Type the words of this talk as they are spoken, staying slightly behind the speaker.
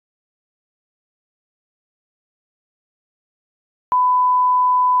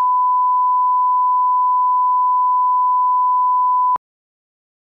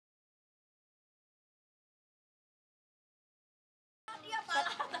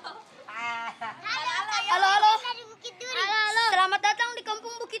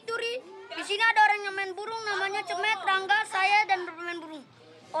sini ada orang yang main burung, namanya Cemet, Rangga, saya, dan bermain burung.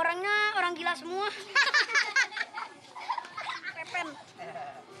 Orangnya orang gila semua. Pepen.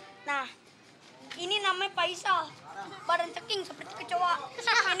 Nah, ini namanya Faisal. Badan ceking seperti kecoa.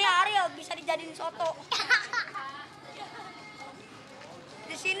 Ini Ariel, bisa dijadiin soto.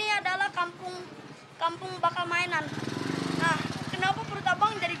 Di sini adalah kampung bakal mainan. Nah, kenapa perut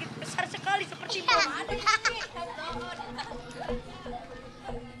abang jadi besar sekali seperti bom?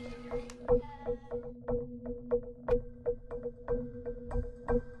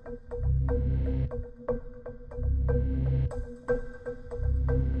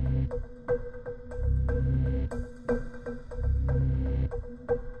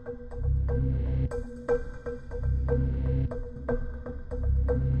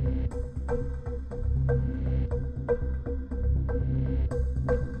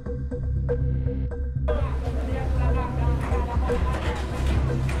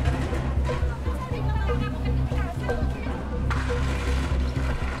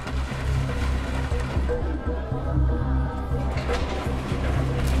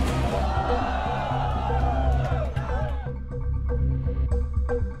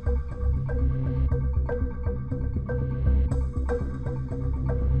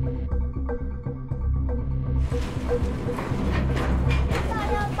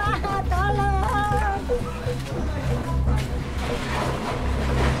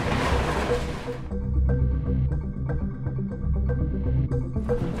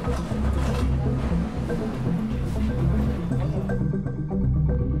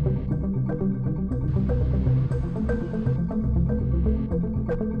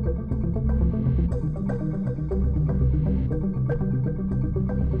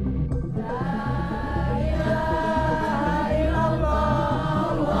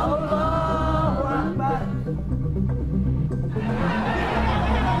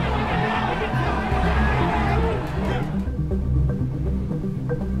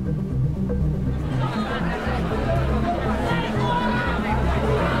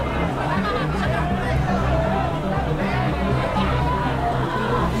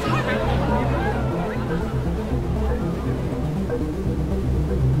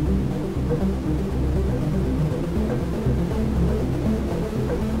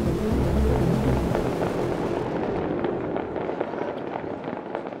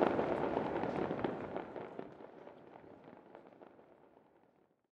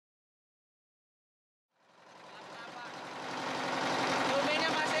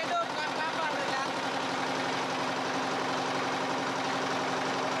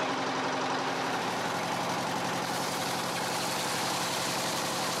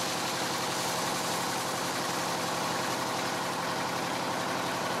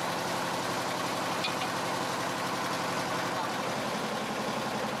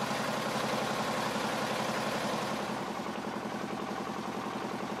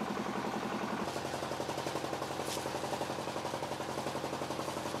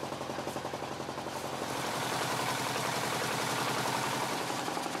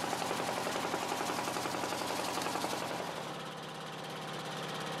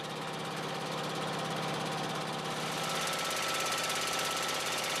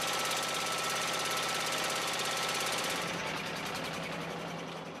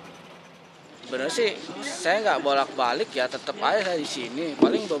 Sebenarnya sih saya nggak bolak-balik ya, tetap aja saya di sini.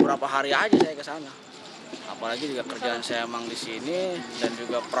 Paling beberapa hari aja saya ke sana. Apalagi juga kerjaan saya emang di sini dan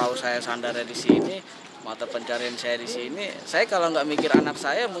juga perahu saya sandarnya di sini, mata pencarian saya di sini. Saya kalau nggak mikir anak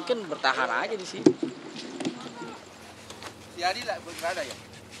saya mungkin bertahan aja di sini. Si Adi lah berada ya.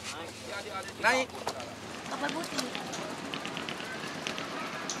 Naik. Kapal putih.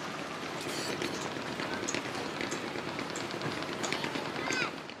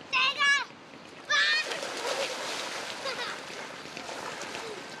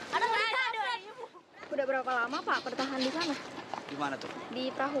 Udah berapa lama Pak bertahan di sana? Di mana tuh? Di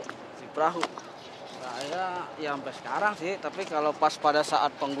perahu? Di perahu. Saya ya sampai sekarang sih, tapi kalau pas pada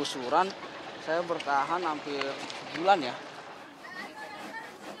saat penggusuran saya bertahan hampir sebulan ya.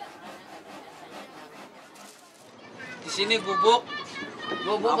 Di sini gubuk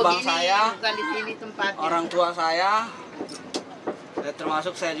abang begini, saya, bukan di sini tempatnya. orang tua saya, ya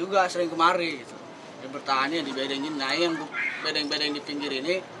termasuk saya juga sering kemari gitu. Ya bertahannya di bedeng ini. Nah yang bedeng-bedeng di pinggir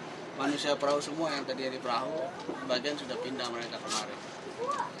ini manusia perahu semua yang tadi di perahu, bagian sudah pindah mereka kemarin.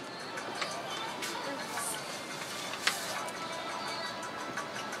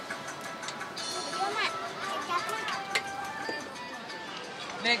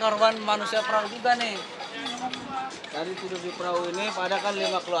 Ini korban manusia perahu juga nih. Tadi tidur di perahu ini, pada kan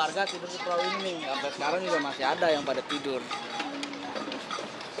 5 keluarga tidur di perahu ini nih. Sampai sekarang juga masih ada yang pada tidur.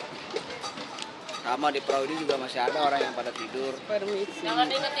 Sama di perahu ini juga masih ada orang yang pada tidur.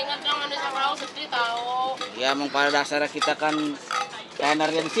 Jangan inget-inget dong Indonesia perahu sedih tahu. Ya emang pada dasarnya kita kan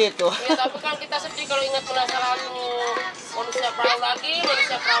tenernya di situ. Ya tapi kan kita sedih kalau ingat masa lalu. Manusia perahu lagi,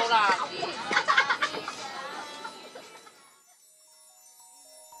 manusia perahu lagi.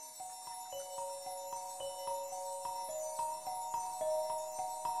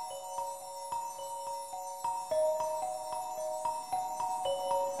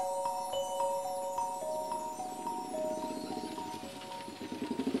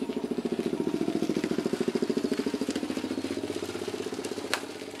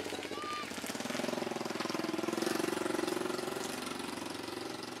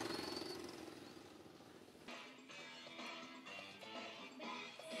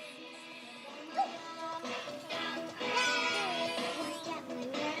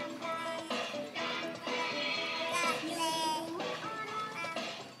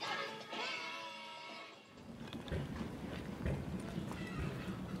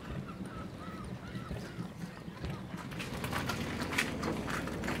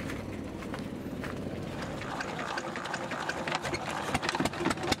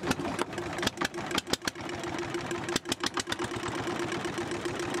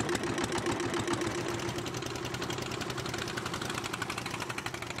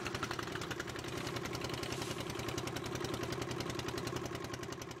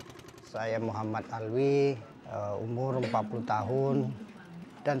 Saya Muhammad Alwi, umur 40 tahun,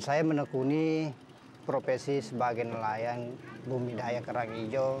 dan saya menekuni profesi sebagai nelayan bumi daya kerang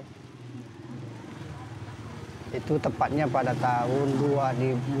hijau. Itu tepatnya pada tahun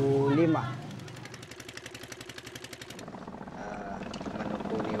 2005.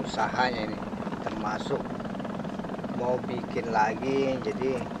 Menekuni usahanya ini, termasuk mau bikin lagi,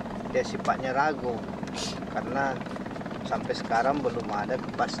 jadi dia sifatnya ragu, karena sampai sekarang belum ada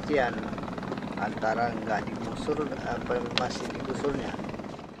kepastian antara nggak digusur apa masih digusurnya.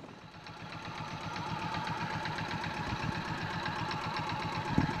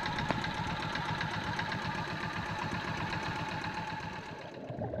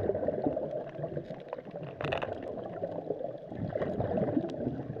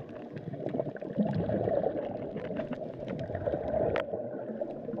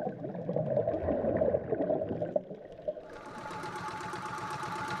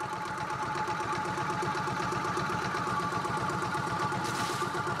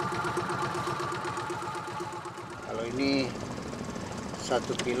 Ini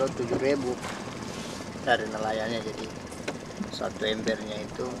 1 kilo 7.000 dari nelayannya, jadi satu embernya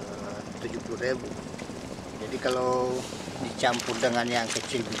itu 70.000. Jadi kalau dicampur dengan yang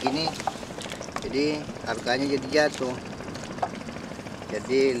kecil begini, jadi harganya jadi jatuh,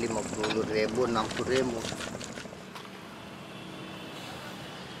 jadi 50.000, 60.000.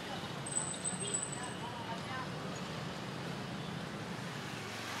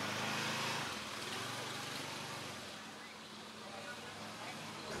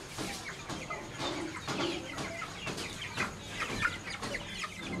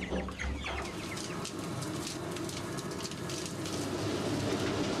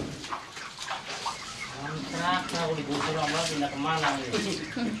 Aku digusur sama pindah kemana gitu.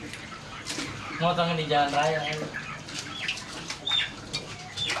 Motongnya di jalan raya kan.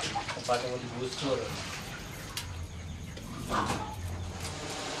 Tempatnya mau digusur.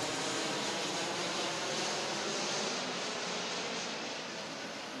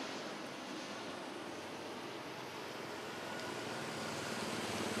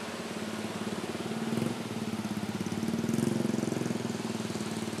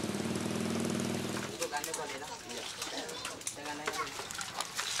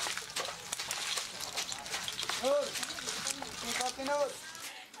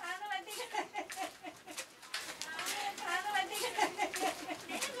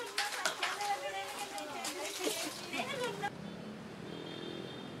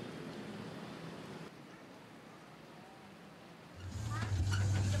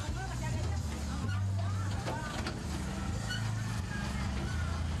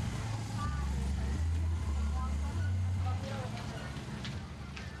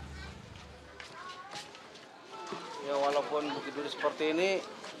 Ya walaupun Bukit Duri seperti ini,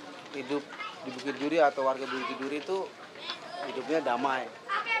 hidup di Bukit Duri atau warga Bukit Duri itu hidupnya damai.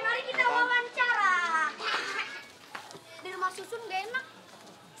 Oke, mari kita wawancara. Di rumah susun gak enak.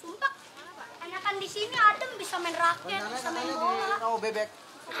 Sumpah. Enakan di sini adem, bisa main raket, bisa main bola. Oh bebek.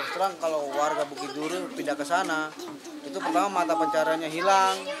 Terus terang kalau warga Bukit Duri pindah ke sana, itu pertama mata pencariannya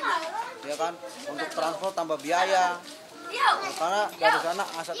hilang, ya kan? Untuk transport tambah biaya. Karena dari sana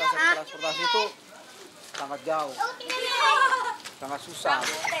aset-aset transportasi itu sangat jauh, sangat susah.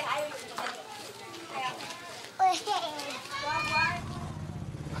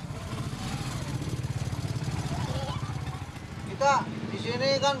 Kita di sini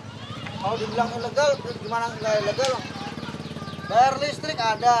kan kalau dibilang ilegal, gimana nggak ilegal? Bayar listrik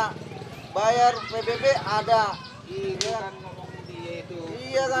ada, bayar PBB ada, Iya kan ngomong dia itu.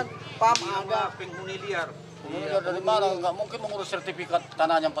 iya kan, PAM Dia ada. mah penghuni liar. Iya, dari mana? Nggak mungkin mengurus sertifikat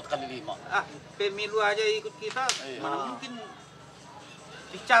tanahnya 4x5. Ah, pemilu aja ikut kita. Iya. Mana mungkin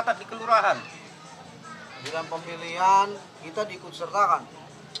dicatat di kelurahan. Dalam pemilihan kita diikut sertakan.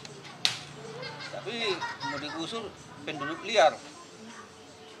 Tapi mau digusur penduduk liar.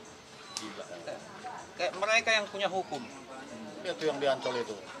 Gila. Kayak mereka yang punya hukum. Itu yang diancol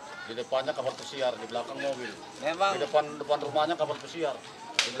itu. Di depannya kapal pesiar, di belakang mobil. Memang Di depan rumahnya kapal pesiar,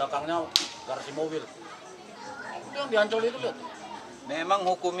 di belakangnya garasi mobil. Itu yang diancol itu, lihat. memang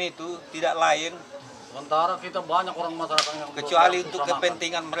hukum itu tidak lain Sementara kita banyak orang masyarakat yang kecuali berusaha untuk samakan.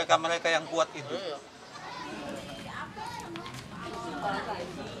 kepentingan mereka-mereka yang kuat itu. Iya.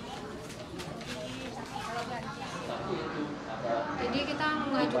 Jadi kita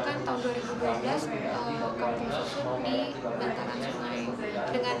mengajukan tahun 2012 kampung susun di bantaran sungai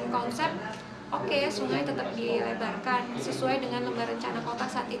dengan konsep oke, sungai tetap dilebarkan sesuai dengan lembar rencana kota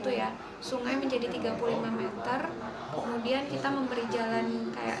saat itu ya. Sungai menjadi 35 meter, kemudian kita memberi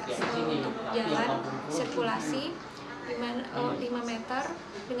jalan kayak untuk jalan sirkulasi 5 meter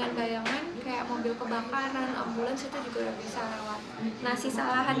dengan bayangan kayak mobil kebakaran, ambulans itu juga udah bisa lewat. Nah, sisa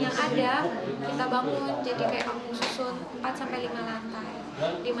lahan yang ada kita bangun jadi kayak kampung susun 4-5 lantai,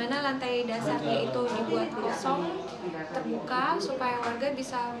 di mana lantai dasarnya itu dibuat kosong, terbuka supaya warga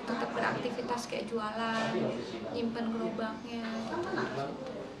bisa tetap beraktivitas kayak jualan, nyimpen gerobaknya gitu.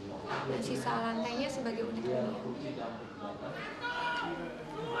 Dan sisa lantainya sebagai unit hunian.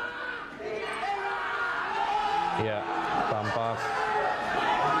 Ya, tampak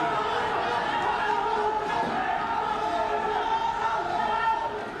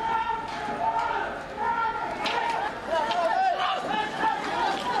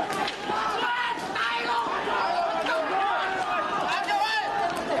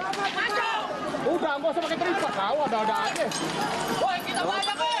Udah, nggak usah pakai terikat, tahu ada aja. Woi, kita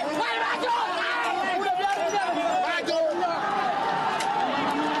banyak, woi, maju! Udah biarin dia, maju!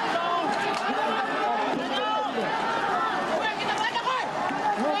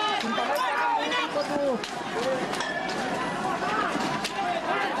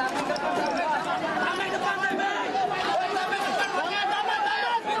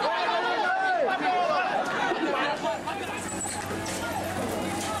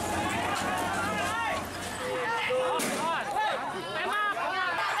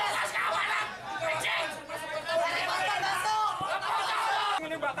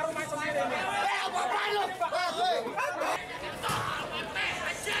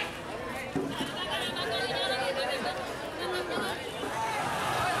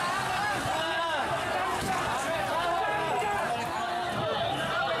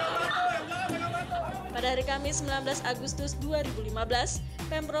 Pada hari Kamis 19 Agustus 2015,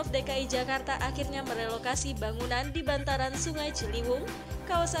 Pemprov DKI Jakarta akhirnya merelokasi bangunan di bantaran Sungai Ciliwung,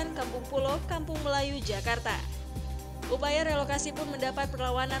 kawasan Kampung Pulo, Kampung Melayu, Jakarta. Upaya relokasi pun mendapat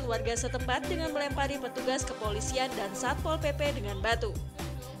perlawanan warga setempat dengan melempari petugas kepolisian dan Satpol PP dengan batu.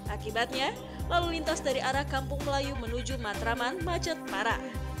 Akibatnya, lalu lintas dari arah Kampung Melayu menuju Matraman macet parah.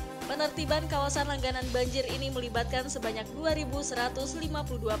 Penertiban kawasan langganan banjir ini melibatkan sebanyak 2.152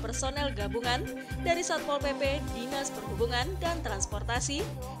 personel gabungan dari Satpol PP, Dinas Perhubungan dan Transportasi,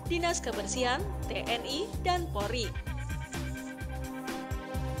 Dinas Kebersihan, TNI, dan Polri.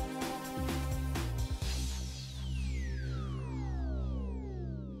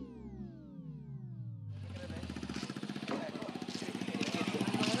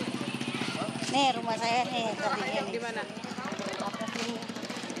 Nih rumah saya nih tadinya nih. Di mana?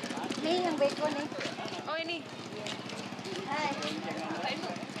 Nih yang beko nih. Oh, ini. Hai.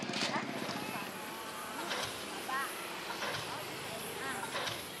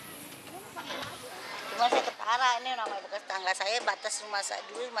 Rumah saya ketara ini namanya bekas tangga saya, batas rumah saya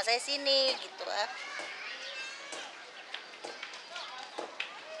dulu, rumah saya sini gitu ah.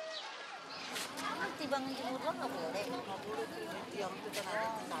 Nanti bangun jemur doang nggak boleh. Nggak boleh yang itu kan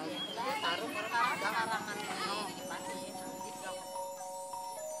ada taruh karena ada larangan pasti.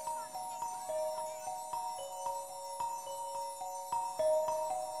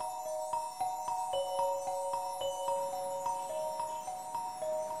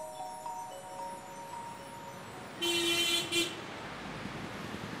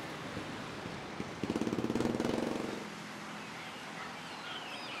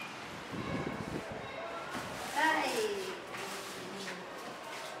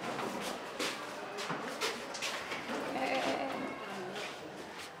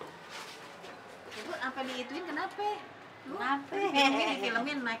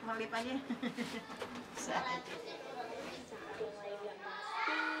 Filmin naik melip aja.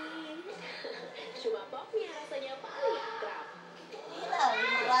 Cuma popnya rasanya paling akrab. Gila,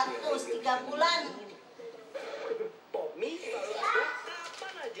 500 3 bulan. Popmi selalu ada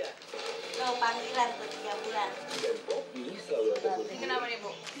kapan aja. Tuh panggilan tuh 3 bulan. Dan Popmi selalu ada posisi. Kenapa nih,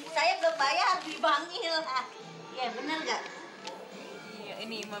 Bu? Saya belum bayar dipanggil. Ya benar nggak? Iya,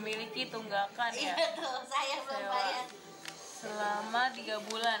 ini memiliki tunggakan ya. Iya tuh, saya belum bayar. Selama 3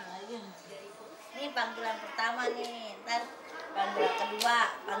 bulan. Ini panggilan pertama nih, ntar panggilan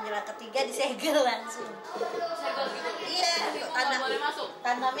kedua, panggilan ketiga disegel langsung. Segel gitu. Iya, tanda boleh masuk.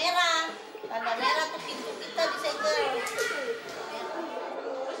 Tanda merah tuh pintu kita disegel.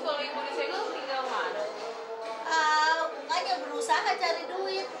 Terus kalau ibu disegel tinggal mana? Makanya berusaha cari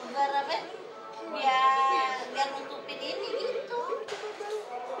duit, biar nutupin ini gitu.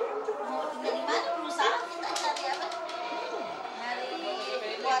 Mau tinggal di mana berusaha kita cari apa?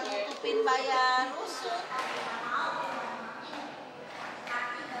 Cari buat nutupin bayar rusuk.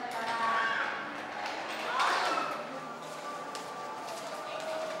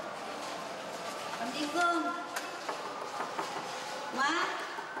 Assalamualaikum. Ma.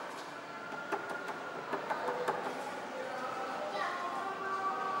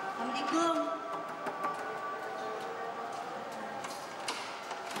 Assalamualaikum.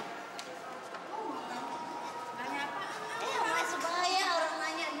 Nanya apa? Masih bayar, orang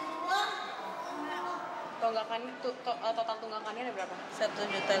nanya dulu. Tunggakan itu total tunggakannya ada berapa?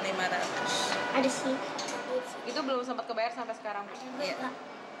 1.500.000. Ada sih. Itu belum sempat kebayar sampai sekarang. Iya.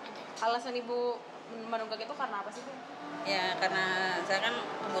 Alasan ibu menunggak itu karena apa sih, Bu? Ya karena saya kan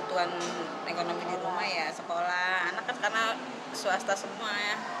kebutuhan ekonomi di rumah ya, sekolah anak kan karena swasta semua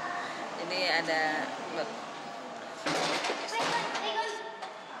ya, jadi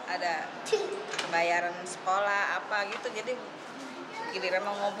ada bayaran sekolah apa gitu, jadi giliran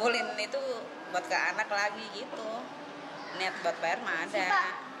mau ngumpulin itu buat ke anak lagi gitu, niat buat bayar mah ada.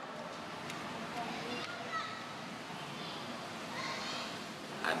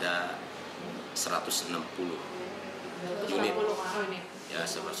 Ada 160 unit ya,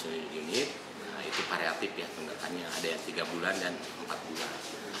 160 unit. Nah, itu variatif ya tunggakannya, ada yang 3 bulan dan 4 bulan.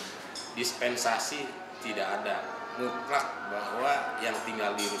 Dispensasi tidak ada mutlak bahwa yang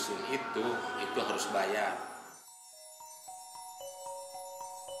tinggal di rusun itu harus bayar.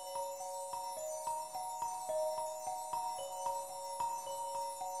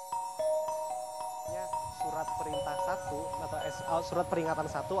 Surat perintah 1 atau surat peringatan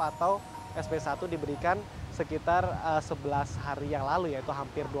 1 atau SP1 diberikan sekitar 11 hari yang lalu, yaitu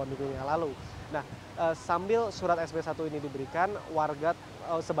hampir 2 minggu yang lalu. Nah, sambil surat SP1 ini diberikan,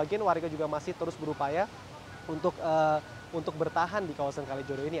 sebagian warga juga masih terus berupaya untuk bertahan di kawasan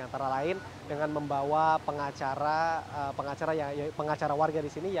Kalijodo ini, antara lain dengan membawa pengacara warga di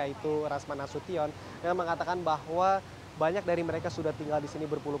sini, yaitu Rasman Nasution, yang mengatakan bahwa banyak dari mereka sudah tinggal di sini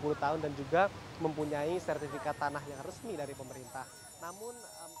berpuluh-puluh tahun dan juga mempunyai sertifikat tanah yang resmi dari pemerintah. Namun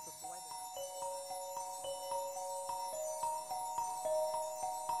sesuai dengan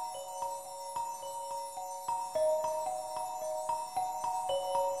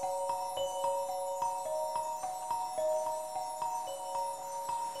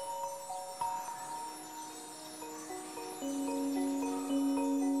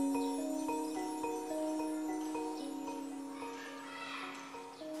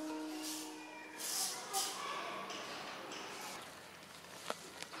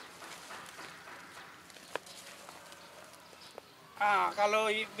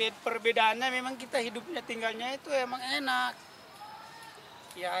kalau perbedaannya memang kita hidupnya tinggalnya itu emang enak.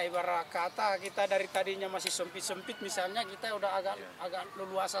 Ya ibarat kata kita dari tadinya masih sempit-sempit, misalnya kita udah agak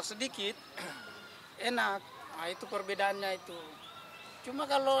leluasa sedikit, enak. Nah itu perbedaannya itu. Cuma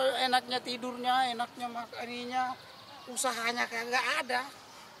kalau enaknya tidurnya, enaknya makaninya, usahanya kagak ada,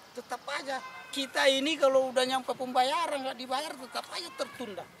 tetap aja. Kita ini kalau udah nyampe pembayaran nggak dibayar tetap aja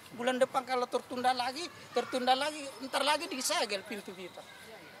tertunda. Bulan depan kalau tertunda lagi, ntar lagi disegel pintu kita.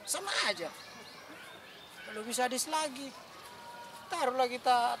 Sama aja. Kalau bisa lagi, taruhlah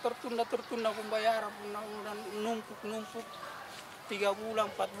kita tertunda pembayaran, numpuk 3 bulan,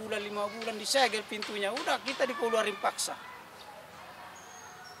 4 bulan, 5 bulan disegel pintunya. Udah kita dikeluarin paksa.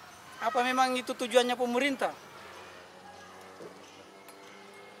 Apa memang itu tujuannya pemerintah?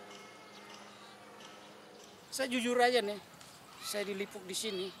 Saya jujur aja nih, saya dilipuk di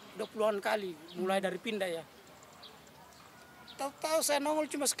sini udah puluhan kali, mulai dari pindah ya. Tahu-tahu saya nongol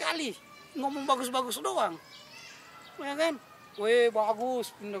cuma sekali, ngomong bagus-bagus doang, ya kan? Weh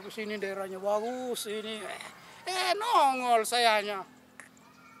bagus, pindah ke sini daerahnya bagus ini. Nongol sayanya.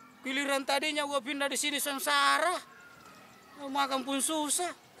 Giliran tadinya gua pindah di sini sengsara, Makan pun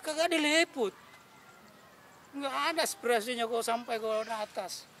susah, kagak dileput. Nggak ada aspirasinya kok sampai ke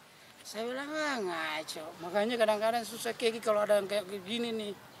atas. Saya bilang, ngaco. Makanya kadang-kadang susah kayak kalau ada yang kayak gini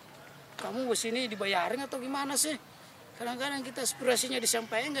nih. Kamu kesini dibayarin atau gimana sih? Kadang-kadang kita aspirasinya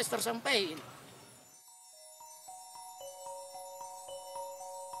disampaikan, nggak tersampaikan.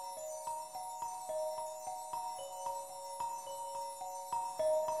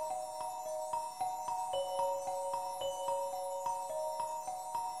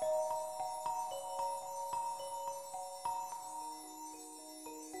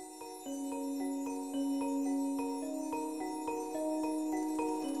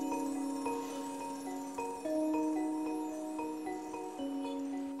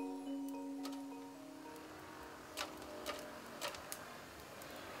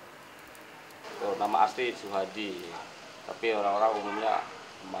 Nama asli Suhadi, tapi orang-orang umumnya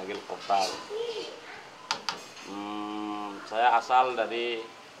memanggil Portal. Saya asal dari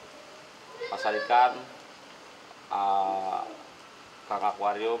Pasar Ikan, Kang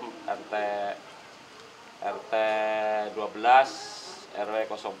Akuarium, RT 12 RW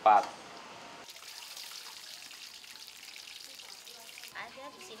 04. Ada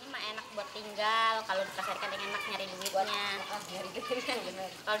di sini mah enak buat tinggal, kalau di Pasar Ikan yang enak nyari duitnya.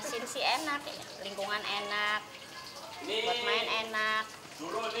 Kalau di sini sih enak, lingkungan enak, buat main enak.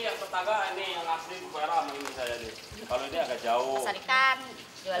 Dulu ini yang tetangga ini yang asli Kuera ini saya nih. Kalau ini agak jauh. Pasar Ikan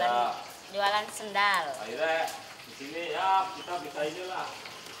jualan sendal. Akhirnya di sini ya kita bisa inilah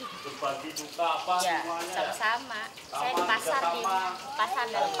berbagi duka apa ya, semuanya. Sama-sama. Saya di pasar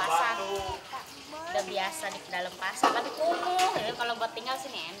dalam pasar. Udah biasa di dalam pasar, tapi kumuh. Jadi kalau buat tinggal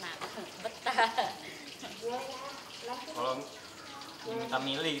sini enak, betah. Kalau minta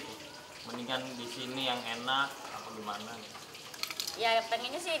milih gitu, mendingan di sini yang enak apa gimana? Ya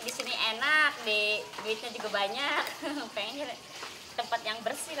pengennya sih di sini enak, duitnya juga banyak. Pengennya tempat yang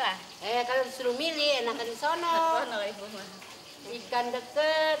bersih lah. Kalau disuruh milih enakan di sono. Ibu mah. Ikan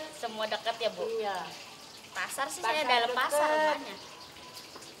deket, semua deket ya Bu. Iya. Pasar sih saya dalam pasar rumahnya.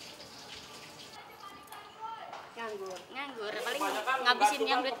 Nganggur. Paling ngabisin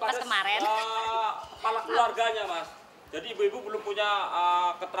yang duit pas kemarin. Kepala keluarganya Mas. Jadi ibu-ibu belum punya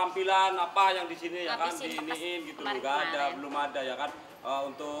keterampilan apa yang di sini ya kan diiniin gitu, belum ada ya kan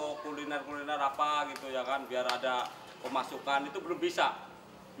untuk kuliner apa gitu ya kan biar ada pemasukan itu belum bisa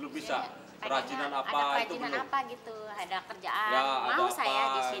kerajinan apa itu belum apa gitu, ada kerjaan ya, mau ada saya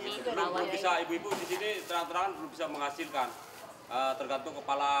apa, di sini gitu. belum bisa ibu-ibu di sini terang-terangan belum bisa menghasilkan tergantung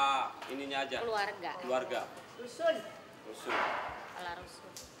kepala ininya aja keluarga rusun kepala rusun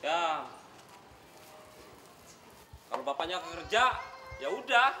ya. Kalau bapaknya kerja, ya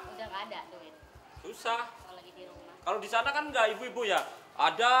udah nggak ada duit. Susah. Kalau lagi di rumah. Kalau di sana kan nggak ibu-ibu ya.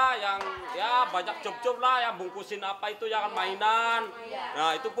 Ada yang ya banyak job-job lah yang bungkusin apa itu ya kan mainan.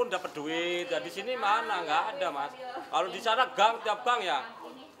 Nah itu pun dapat duit. Ya di sini mana nggak ada Mas. Kalau di sana tiap gang ya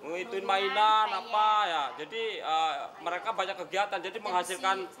ngituin mainan apa ya. Jadi mereka banyak kegiatan. Jadi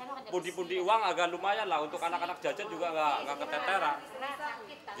menghasilkan pundi-pundi uang agak lumayan lah untuk anak-anak jajan juga nggak keteteran.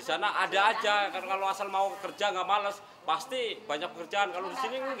 Di sana ada aja, kan kalau asal mau kerja nggak males, pasti banyak pekerjaan. Kalau di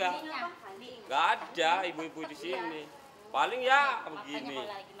sini nggak ada ibu-ibu di sini. Paling ya begini.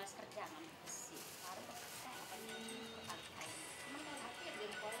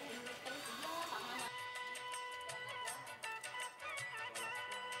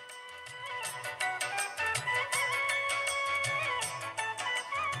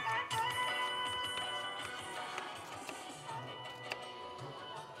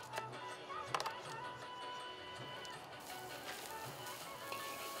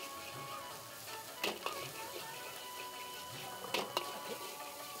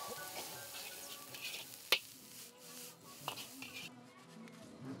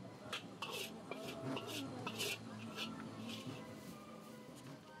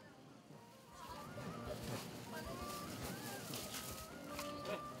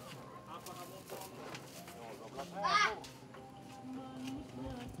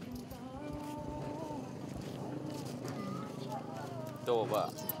 Coba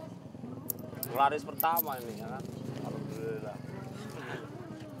laris pertama ini ya kan, alhamdulillah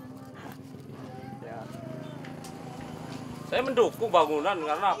ya. Saya mendukung bangunan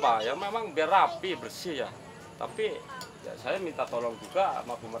karena apa ya, memang biar rapi bersih ya, tapi ya saya minta tolong juga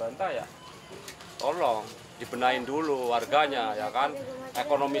sama pemerintah ya, tolong dibenahin dulu warganya ya kan,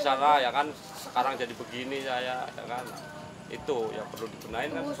 ekonomi sana ya kan sekarang jadi begini saya ya kan, itu yang perlu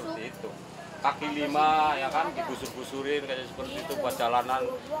dibenahin kan seperti itu. Kaki lima ya kan digusur-gusurin kayak seperti itu buat jalanan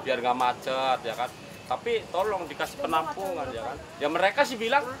biar nggak macet ya kan. Tapi tolong dikasih penampungan ya kan. Ya mereka sih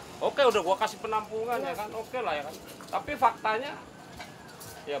bilang, oke udah gua kasih penampungan ya kan, oke lah ya kan. Tapi faktanya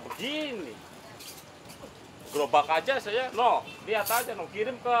ya begini. Gerobak aja saya, lihat aja,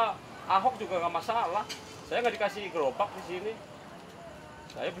 kirim ke Ahok juga nggak masalah. Saya nggak dikasih gerobak di sini.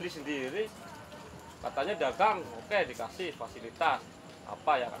 Saya beli sendiri. Katanya dagang, oke dikasih fasilitas.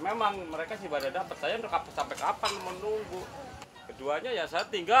 Apa ya kan? Memang mereka sih pada dapat. Saya sampai kapan menunggu. Keduanya ya saya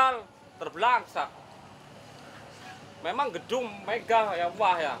tinggal terbelangsak. Memang gedung megah ya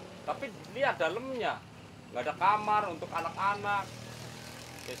wah ya. Tapi lihat dalamnya. Nggak ada kamar untuk anak-anak.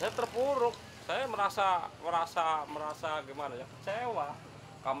 Ya saya terpuruk. Saya merasa gimana ya, kecewa.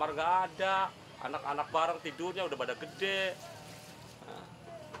 Kamar nggak ada, anak-anak bareng tidurnya udah pada gede. Nah,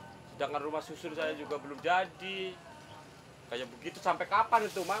 sedangkan rumah susun saya juga belum jadi. Kayak begitu sampai kapan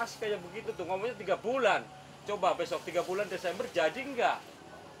itu mas? Kayak begitu tuh ngomongnya 3 bulan. Coba besok 3 bulan Desember jadi nggak?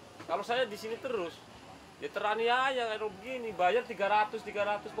 Kalau saya di sini terus, ya teraniaya kayak begini. Bayar 300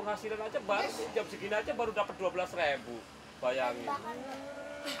 penghasilan aja baru jam segini aja baru dapat 12.000. Bayangin.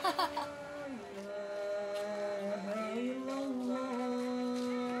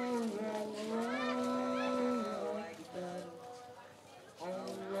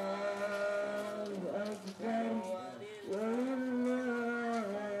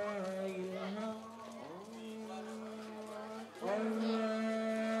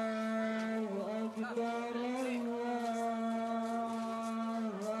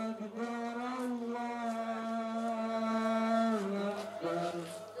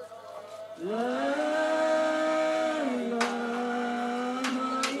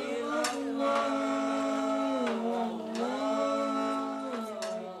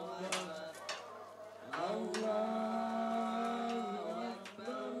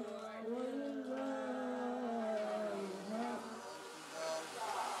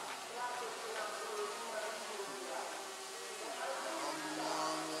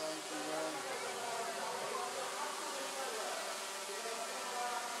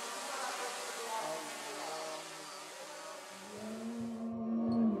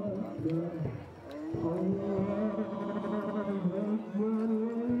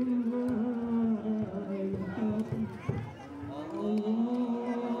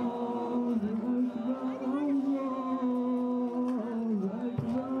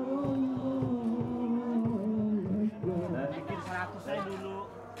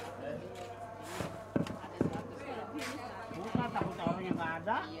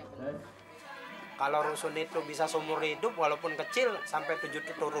 Kalau rusun itu bisa seumur hidup walaupun kecil sampai 7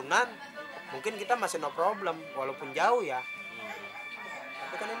 turunan, mungkin kita masih no problem walaupun jauh ya.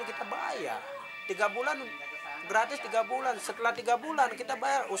 Tapi kan ini kita bayar 3 bulan gratis 3 bulan. Setelah 3 bulan kita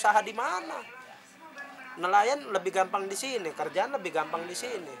bayar, usaha di mana? Nelayan lebih gampang di sini, kerjaan lebih gampang di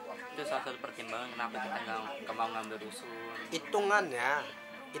sini. Itu salah satu pertimbangan kenapa kita nggak mau ngambil rusun.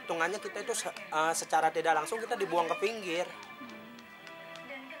 Hitungannya kita itu secara tidak langsung kita dibuang ke pinggir.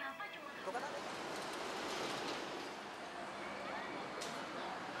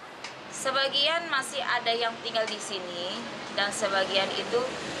 Sebagian masih ada yang tinggal di sini dan sebagian itu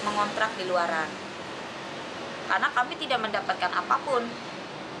mengontrak di luaran. Karena kami tidak mendapatkan apapun.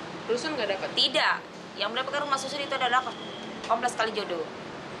 Rusun nggak dapat? Tidak. Yang mendapatkan rumah susun itu adalah kompleks Kalijodo.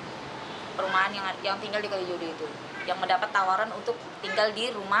 Perumahan yang tinggal di Kalijodo itu, yang mendapat tawaran untuk tinggal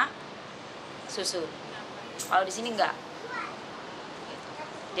di rumah susun. Kalau di sini enggak.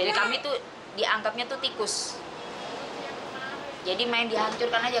 Jadi kami tuh dianggapnya tuh tikus. Jadi main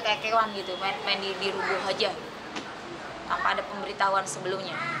dihancurkan aja kayak kewan gitu, main dirubuh aja tanpa ada pemberitahuan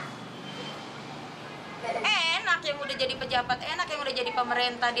sebelumnya. Enak yang udah jadi pejabat, enak yang udah jadi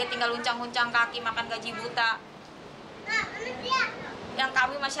pemerintah, dia tinggal uncang-uncang kaki makan gaji buta. Yang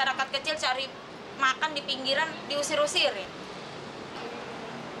kami masyarakat kecil cari makan di pinggiran diusir-usirin.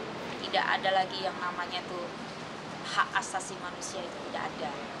 Tidak ada lagi yang namanya tuh hak asasi manusia, itu tidak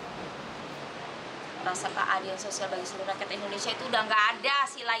ada. Rasa keadilan sosial bagi seluruh rakyat Indonesia itu udah nggak ada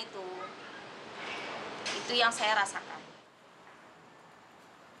sila itu. Itu yang saya rasakan.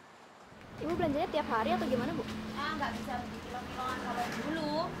 Ibu belanjanya tiap hari atau gimana, Bu? Nggak bisa beli kilo-kiloan. Kalau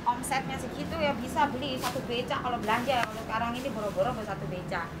dulu omsetnya segitu ya bisa beli 1 beca kalau belanja. Kalau sekarang ini boro-boro buat 1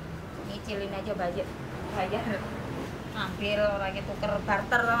 beca. Nyicilin aja budget. Bayar. Hampir orangnya tuker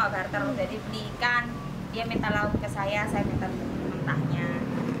barter, barter. Jadi beli ikan, dia minta lauk ke saya minta mentahnya.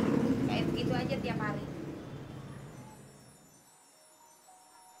 Kayak begitu aja tiap hari.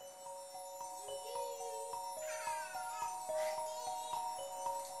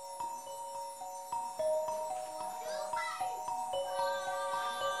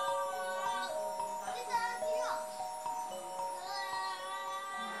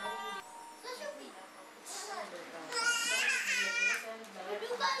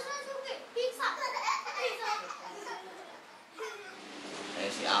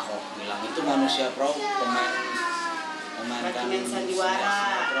 si Ahok bilang itu manusia pro, memainkan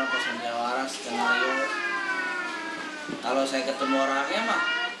sandiwara skenario. Kalau saya ketemu orangnya mah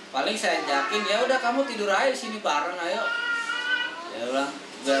paling saya ajakin, ya udah kamu tidur aja di sini bareng, ayo. Ya udah,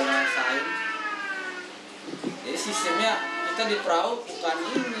 biar ngerasain. Jadi sistemnya kita di perahu bukan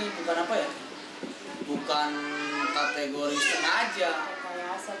apa ya? Bukan kategori sengaja,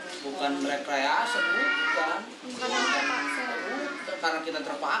 bukan rekayasa, bukan. Karena kita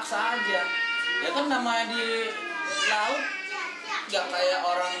terpaksa aja. Ya kan namanya di laut nggak kayak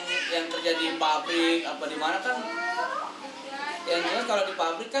orang yang kerja di pabrik apa di mana kan. Yang jelas kalau di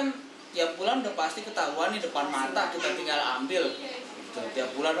pabrik kan tiap bulan udah pasti ketahuan di depan mata, kita tinggal ambil.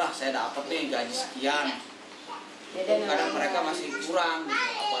 Tiap bulan lah saya dapat nih gaji sekian. Kadang mereka masih kurang gitu.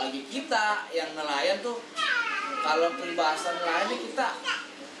 Apalagi kita yang nelayan tuh, kalau peribahasa nelayan kita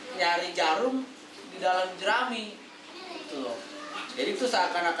nyari jarum di dalam jerami gitu loh. Jadi itu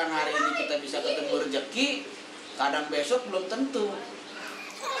seakan-akan hari ini kita bisa ketemu rezeki, kadang besok belum tentu.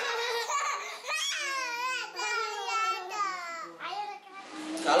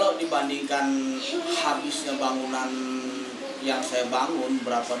 Kalau dibandingkan habisnya bangunan yang saya bangun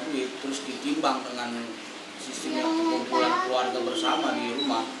berapa duit, terus ditimbang dengan sistemnya kumpulan keluarga bersama di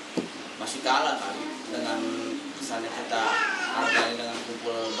rumah, masih kalah kali dengan kesannya kita hargai dengan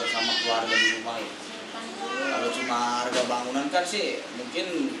kumpul bersama keluarga di rumah ya. Kalau cuma harga bangunan kan sih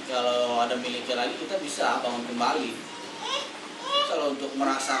mungkin kalau ada miliknya lagi kita bisa bangun kembali. Kalau untuk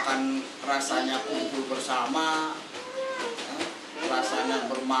merasakan rasanya kumpul bersama, rasanya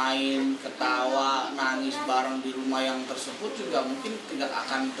bermain, ketawa, nangis bareng di rumah yang tersebut juga mungkin tidak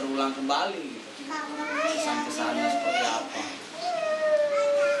akan terulang kembali. Kesan-kesannya seperti apa?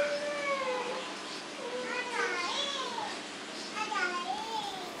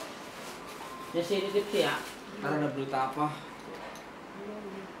 Ya sih titip sih ya. Kalau ada berita apa,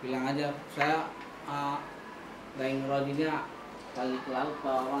 bilang aja. Saya Daeng Rodinya kali ke laut ke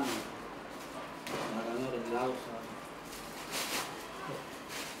mana? Barangnya udah di laut.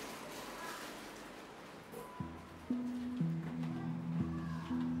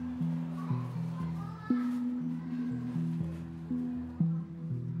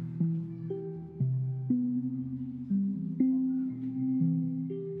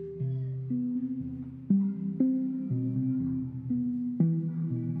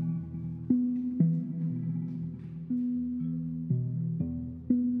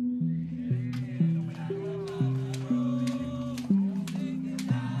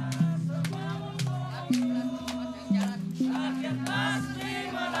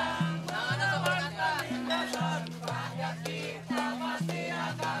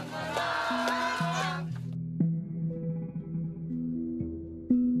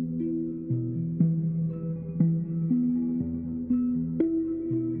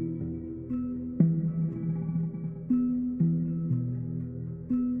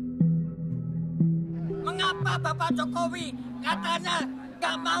 Bapak Jokowi katanya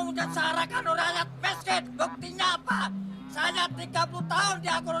gak mau mensyaratkan rakyat miskin. Buktinya apa? Saya 30 tahun di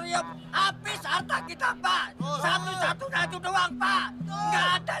akuarium, habis harta kita, Pak. Satu-satunya itu doang, Pak. Gak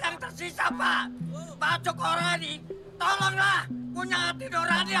ada yang tersisa, Pak. Pak Jokowi ini, tolonglah, punya hati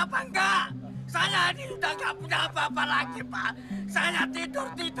nurani apa enggak? Saya ini udah gak punya apa-apa lagi, Pak. Saya tidur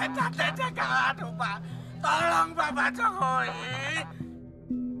di tenda-tenda gak ada, Pak. Tolong Bapak Jokowi.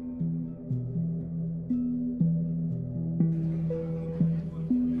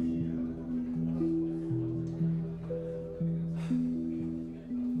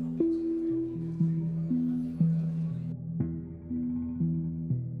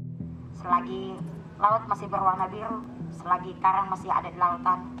 Selagi laut masih berwarna biru, selagi karang masih ada di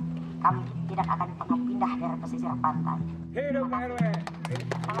lautan, kami tidak akan pernah pindah dari pesisir pantai. Hidup RW.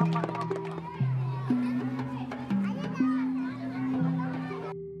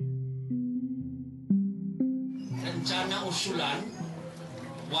 Rencana usulan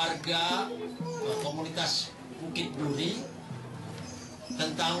warga komunitas Bukit Duri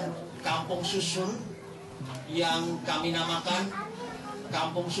tentang kampung susun yang kami namakan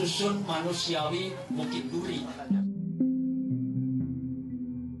Kampung Susun Manusiawi Bukit Duri.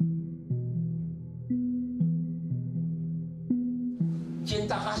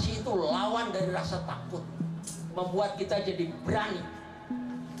 Cinta kasih itu lawan dari rasa takut, membuat kita jadi berani.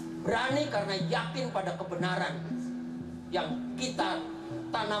 Berani karena yakin pada kebenaran yang kita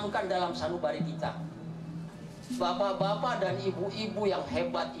tanamkan dalam sanubari kita. Bapak-bapak dan ibu-ibu yang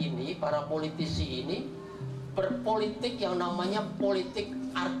hebat ini, para politisi ini, berpolitik yang namanya politik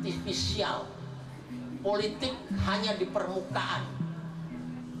artifisial. Politik hanya di permukaan,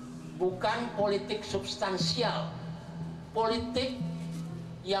 bukan politik substansial. Politik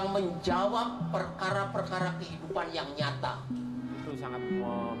yang menjawab perkara-perkara kehidupan yang nyata. Itu sangat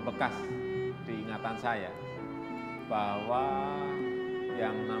membekas di ingatan saya bahwa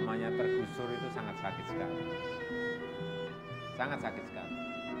yang namanya tergusur itu sangat sakit sekali. Sangat sakit sekali.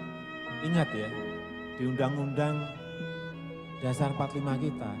 Ingat ya, di Undang-Undang Dasar 45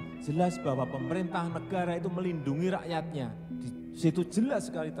 kita, jelas bahwa pemerintah negara itu melindungi rakyatnya. Di situ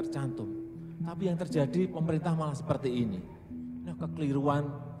jelas sekali tercantum. Tapi yang terjadi pemerintah malah seperti ini. Nah, kekeliruan,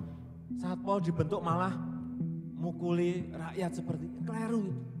 Satpol dibentuk malah mukuli rakyat seperti ini. Keliru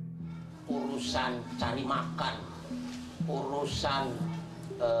itu. Urusan cari makan, urusan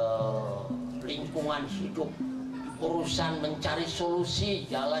lingkungan hidup, urusan mencari solusi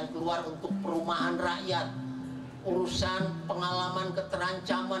jalan keluar untuk perumahan rakyat, urusan pengalaman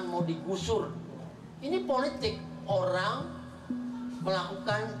keterancaman mau digusur. Ini politik, orang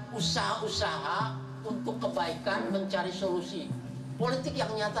melakukan usaha-usaha untuk kebaikan, mencari solusi. Politik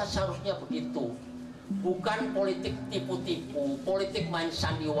yang nyata seharusnya begitu. Bukan politik tipu-tipu, politik main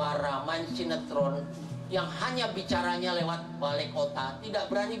sandiwara, main sinetron, yang hanya bicaranya lewat balai kota, tidak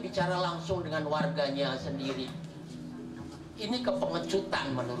berani bicara langsung dengan warganya sendiri. Ini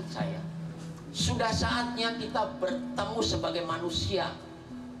kepengecutan menurut saya. Sudah saatnya kita bertemu sebagai manusia,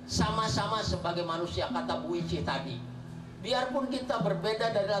 sama-sama sebagai manusia, kata Bu Ici tadi. Biarpun kita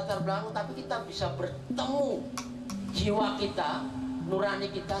berbeda dari latar belakang, tapi kita bisa bertemu jiwa kita,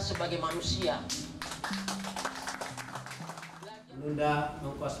 nurani kita sebagai manusia. Menunda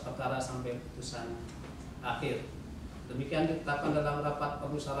mengkos perkara sampai putusan akhir. Demikian ditetapkan dalam rapat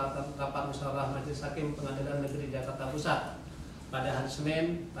musyawarah Majelis Hakim Pengadilan Negeri Jakarta Pusat pada hari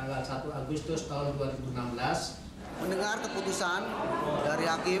Senin tanggal 1 Agustus tahun 2016. Mendengar keputusan dari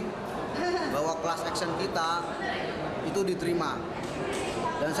hakim bahwa class action kita itu diterima,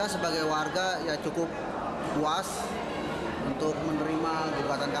 dan saya sebagai warga ya cukup puas untuk menerima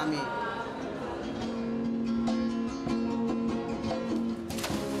gugatan kami.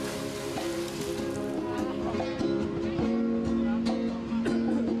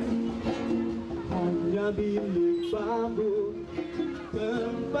 Hanya bilik bambu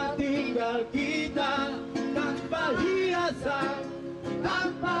tempat tinggal kita, tanpa hiasan,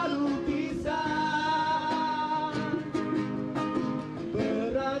 tanpa lukisan.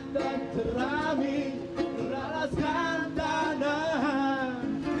 Berat dan cerami meralaskan tanah,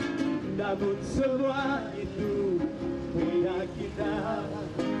 namun semua itu milik kita.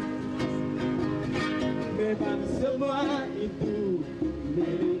 Memang semua itu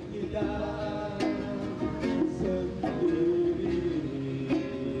milik kita sendiri.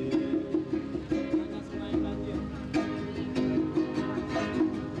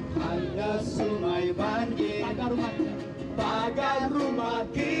 Hanya sungai banjir, pagar rumah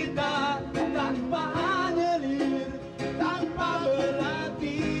kita, tanpa anyelir, tanpa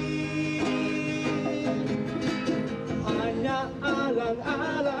berarti. Hanya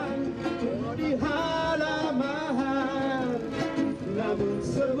alang-alang di halaman, namun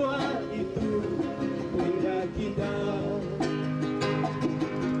semua itu punya kita.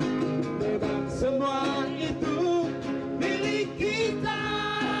 Memang semua itu milik kita.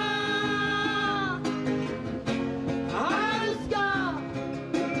 Haruskah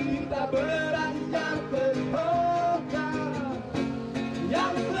kita beranjak ke kota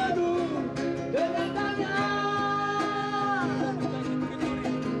yang penuh dengan tanya?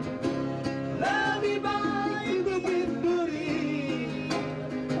 Lebih baik bukit duri,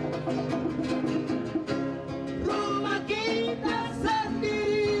 rumah kita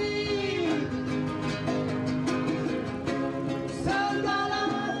sendiri. Segala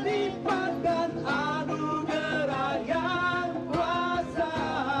lipat dan anugerah yang kuasa,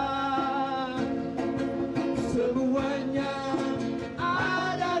 semuanya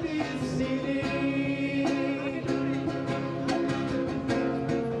ada di sini.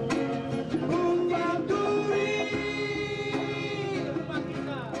 Rumah duri, rumah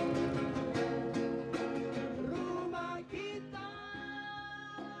kita, rumah kita.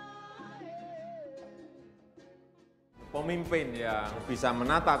 Pemimpin yang bisa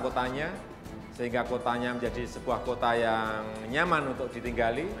menata kotanya, sehingga kotanya menjadi sebuah kota yang nyaman untuk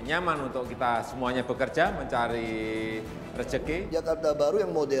ditinggali, nyaman untuk kita semuanya bekerja, mencari rezeki. Jakarta baru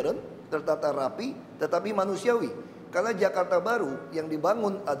yang modern, tertata rapi, tetapi manusiawi. Karena Jakarta baru yang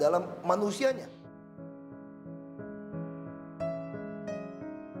dibangun adalah manusianya.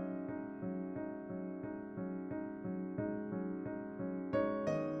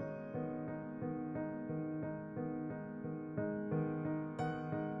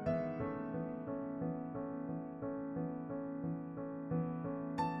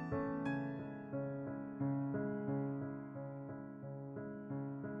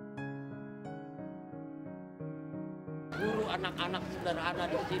 guru anak-anak sederhana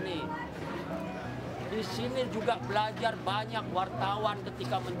di sini. Di sini juga belajar banyak wartawan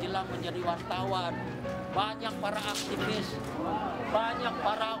ketika menjelang menjadi wartawan. Banyak para aktivis, banyak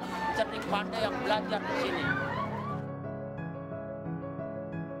para cerdik pandai yang belajar di sini.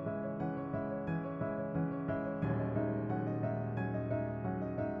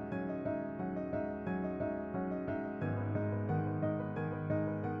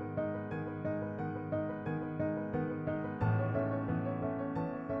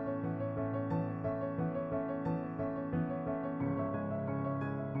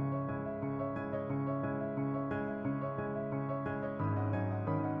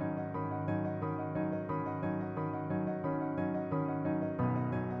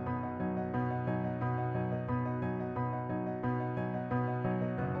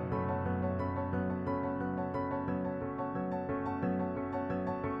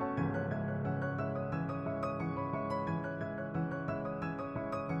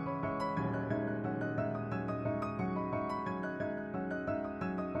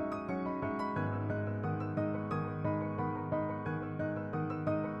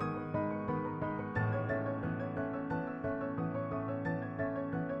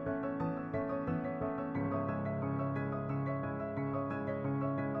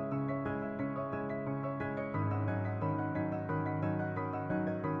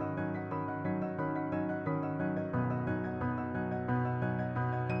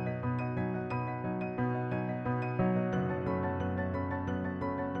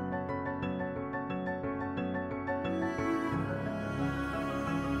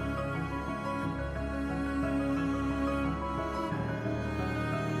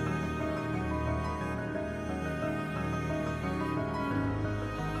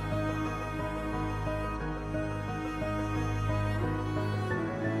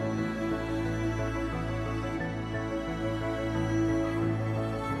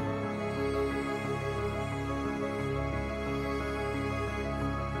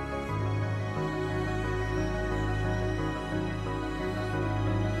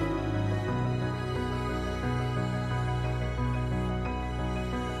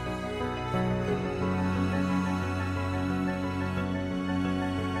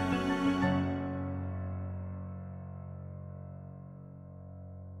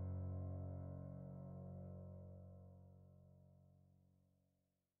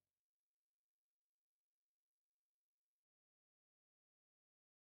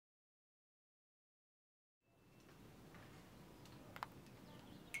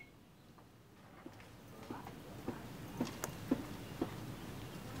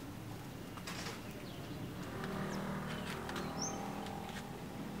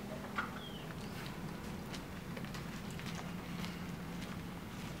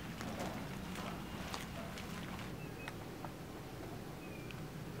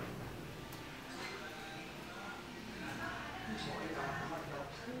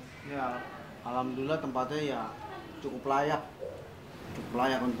 Ya, alhamdulillah tempatnya ya cukup layak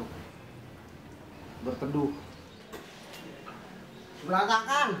untuk berteduh.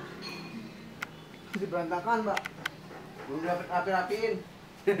 Berantakan, Mbak. Belum rapi-rapiin.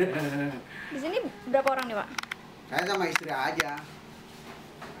 Di sini berapa orang nih, Pak? Saya sama istri aja.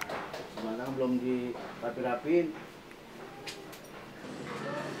 Berantakan belum dirapi-rapiin.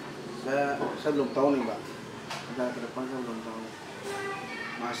 Saya belum tahu nih, Mbak. Ke depan saya belum tahu.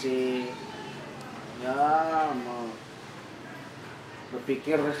 Masih ya mau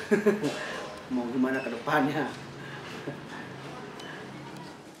berpikir mau gimana ke depannya.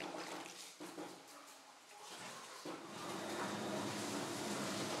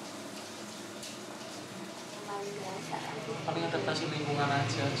 Paling adaptasi lingkungan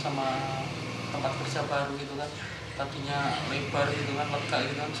aja sama tempat kerja baru gitu kan, tadinya lebar gitu kan, lega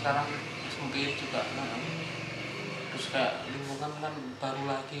gitu kan, sekarang sempit juga. Terus kayak lingkungan kan baru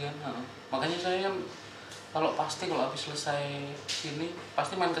lagi kan, makanya saya kalau habis selesai sini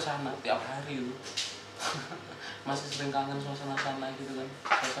pasti main ke sana tiap hari gitu. Masih sering kangen suasana sana gitu kan,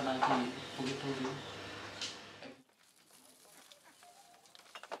 suasana di Bukit Duri.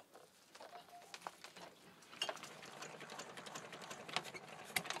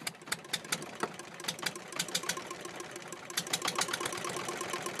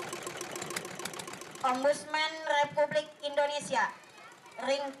 Ombudsman Republik Indonesia,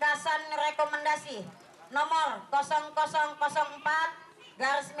 ringkasan rekomendasi nomor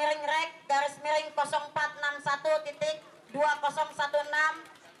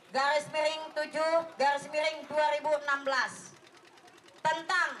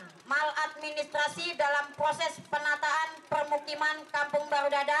tentang maladministrasi dalam proses penataan permukiman Kampung Baru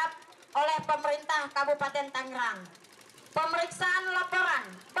Dadap oleh pemerintah Kabupaten Tangerang. pemeriksaan laporan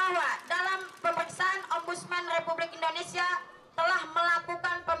bahwa dalam pemeriksaan Ombudsman Republik Indonesia telah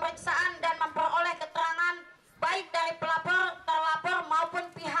melakukan pemeriksaan dan memperoleh keterangan baik dari pelapor, terlapor maupun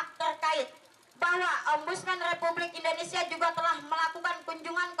pihak terkait bahwa Ombudsman Republik Indonesia juga telah melakukan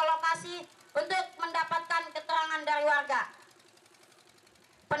kunjungan ke lokasi untuk mendapatkan keterangan dari warga.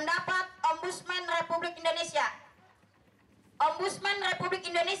 Pendapat Ombudsman Republik Indonesia. Ombudsman Republik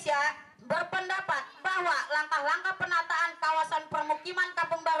Indonesia berpendapat bahwa langkah-langkah penataan kawasan permukiman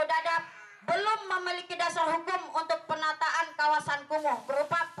Kampung Baru Dadap belum memiliki dasar hukum untuk penataan kawasan kumuh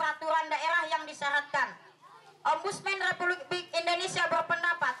berupa peraturan daerah yang disyaratkan. Ombudsman Republik Indonesia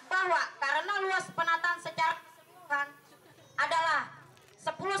berpendapat bahwa karena luas penataan secara keseluruhan adalah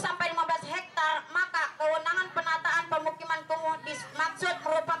 10-15 hektar, maka kewenangan penataan pemukiman kumuh dimaksud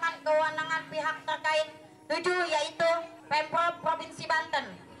merupakan kewenangan pihak terkait 7, yaitu Pemprov Provinsi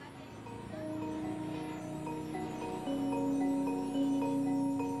Banten.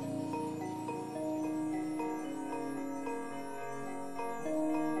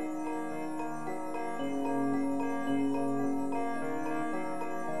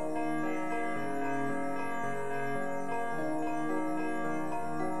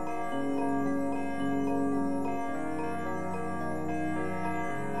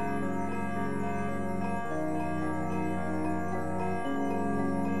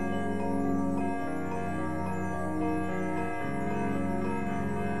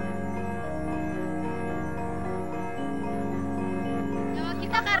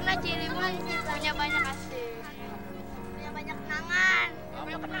 Karena Ciliwung punya banyak asik, punya banyak kenangan,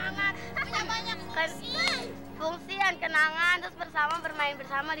 punya banyak fungsian kenangan, terus bersama bermain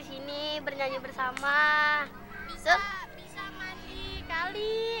bersama di sini, bernyanyi bersama, bisa mandi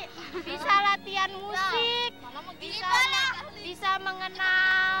kali, bisa latihan musik, bisa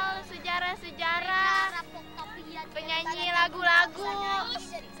mengenal sejarah-sejarah, penyanyi lagu-lagu.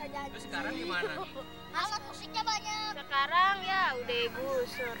 Terus sekarang gimana? Alat musiknya banyak. Sekarang ya udah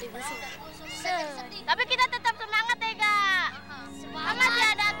gusur. Tapi kita tetap semangat ya, Kak. Masih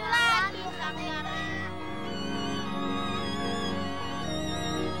ada tuh lagi sekarang.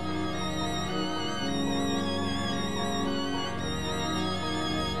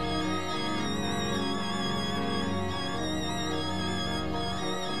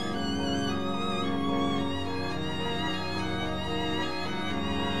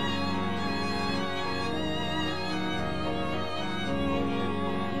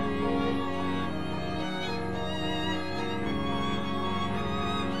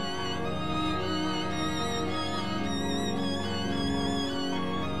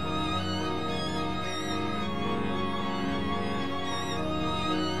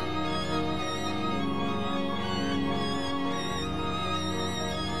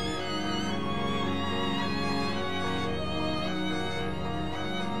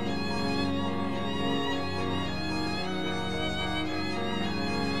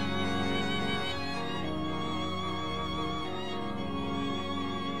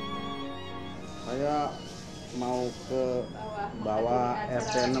 Saya mau ke bawah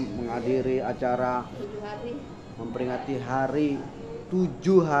RT 6 menghadiri acara memperingati hari 7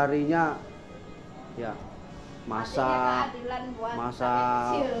 harinya ya masa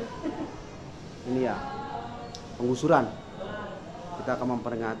ini ya penggusuran. Kita akan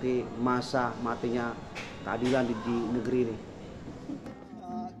memperingati masa matinya keadilan di negeri ini.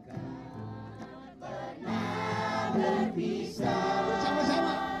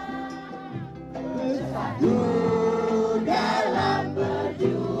 Bersatu dalam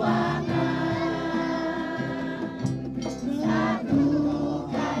perjuangan,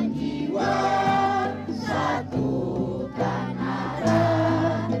 satukan jiwa, satukan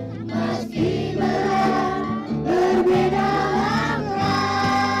arah, meski berat berbeda langkah,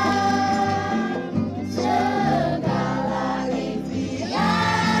 segala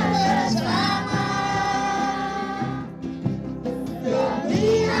ikhtiar bersama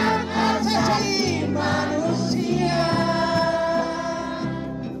demi hak asasi manusia.